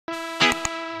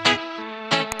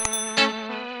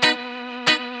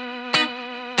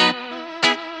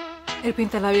El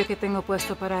pintalabio que tengo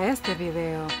puesto para este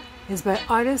video is by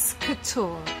Artistic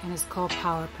Couture and it's called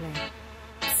Power Play.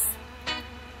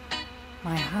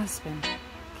 My husband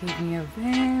gave me a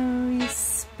very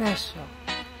special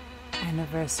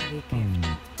anniversary gift.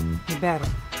 You better.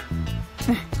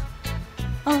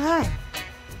 Oh, hi.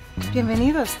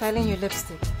 Bienvenido a styling your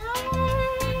lipstick.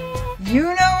 You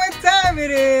know what time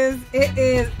it is. It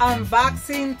is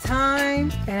unboxing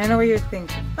time. And I know what you're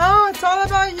thinking. Oh, it's all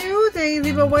about you,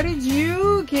 Daisy, but what did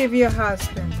you give your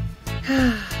husband?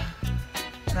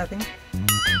 Nothing.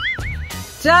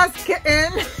 Just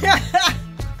kidding.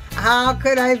 How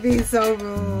could I be so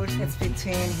rude? It's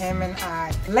between him and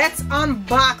I. Let's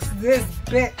unbox this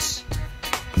bitch.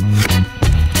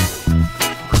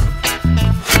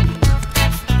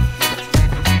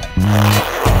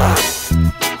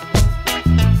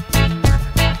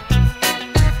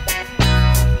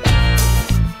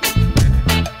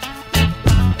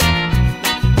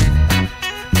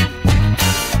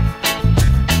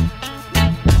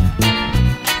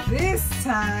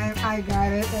 I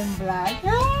got it in black.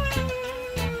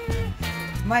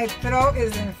 My throat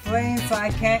is inflamed, so I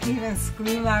can't even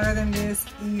scream louder than this,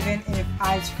 even if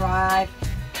I tried.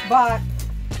 But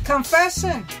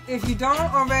confession, if you don't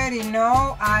already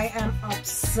know, I am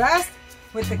obsessed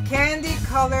with the candy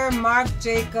color Marc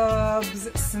Jacobs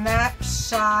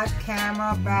Snapshot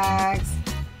camera bags.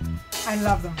 I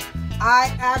love them.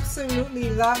 I absolutely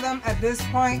love them. At this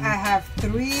point, I have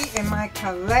 3 in my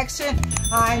collection.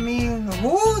 I mean,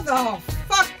 who the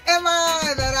fuck am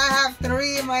I that I have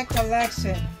 3 in my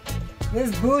collection?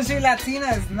 This bougie Latina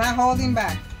is not holding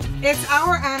back. It's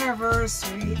our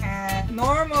anniversary, and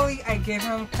normally I give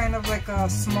him kind of like a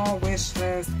small wish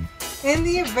list in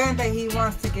the event that he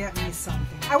wants to get me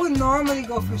something. I would normally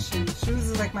go for shoes. Shoes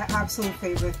is like my absolute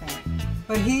favorite thing.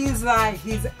 But he's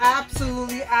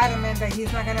absolutely adamant that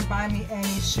he's not gonna buy me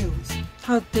any shoes.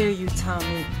 How dare you tell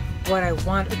me what I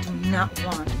want or do not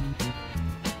want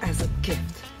as a gift?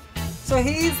 So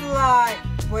he's like,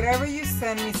 whatever you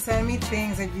send me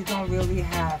things that you don't really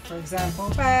have. For example,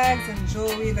 bags and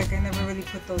jewelry, like I never really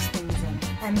put those things in.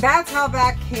 And that's how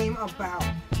that came about.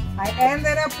 I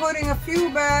ended up putting a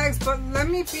few bags, but let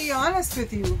me be honest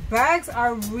with you, bags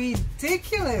are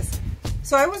ridiculous.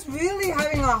 So I was really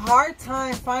having a hard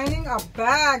time finding a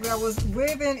bag that was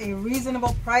within a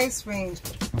reasonable price range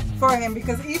for him,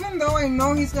 because even though I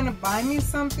know he's gonna buy me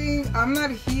something, I'm not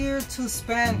here to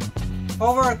spend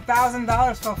over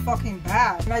 $1,000 for a fucking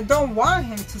bag, and I don't want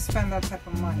him to spend that type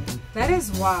of money. That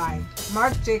is why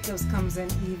Marc Jacobs comes in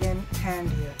even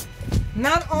handier.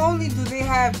 Not only do they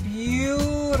have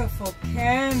beautiful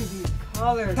candy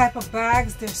color type of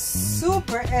bags, they're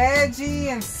super edgy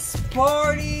and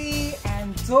sporty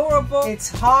and durable. It's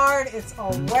hard, it's a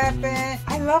weapon.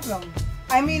 I love them.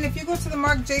 I mean, if you go to the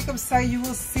Marc Jacobs site, you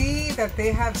will see that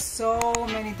they have so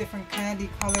many different candy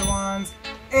color ones.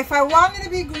 If I wanted to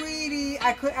be greedy,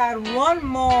 I could add one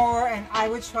more and I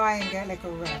would try and get like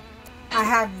a red. I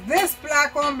have this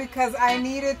black one because I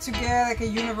needed to get like a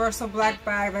universal black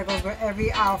bag that goes with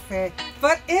every outfit.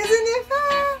 But isn't it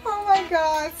fun? Oh my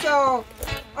god. So,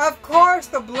 of course,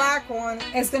 the black one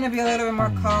is going to be a little bit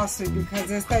more costly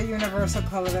because it's that universal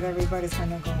color that everybody's going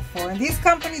to go for. And these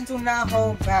companies do not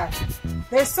hold back.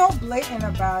 They're so blatant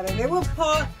about it. They will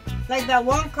put like that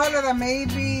one color that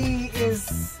maybe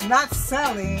is not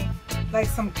selling, like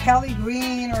some Kelly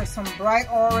green or some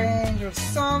bright orange or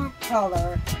some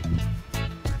color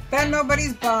that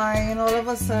nobody's buying. All of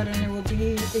a sudden it will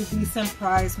be a decent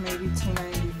price, maybe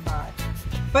 $2.95.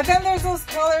 But then there's those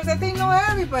colors that they know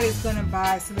everybody's gonna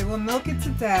buy, so they will milk it to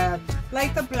death,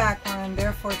 like the black one, and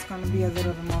therefore it's gonna be a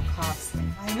little bit more costly.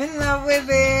 I'm in love with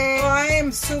it. I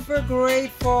am super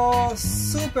grateful,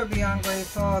 super beyond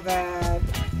grateful that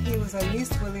he was at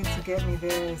least willing to get me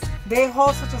this. They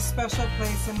hold such a special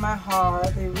place in my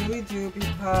heart. They really do,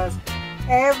 because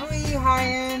every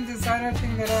high-end designer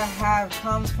thing that I have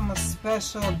comes from a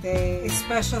special day, a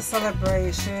special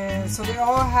celebration. So they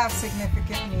all have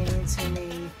significant meaning to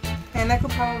me. And I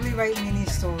could probably write mini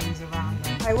stories around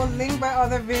them. I will link my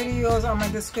other videos on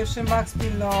my description box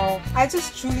below. I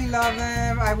just truly love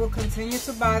them. I will continue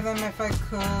to buy them if I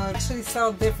could. I actually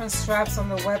sell different straps on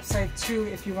the website too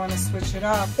if you want to switch it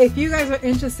up. If you guys are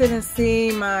interested in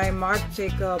seeing my Marc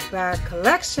Jacobs bag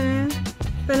collection,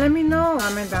 then let me know.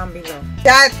 Comment down below.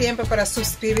 Ya es tiempo para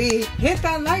suscribir. Hit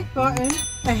that like button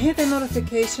and hit the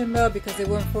notification bell because it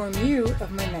will inform you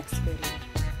of my next video.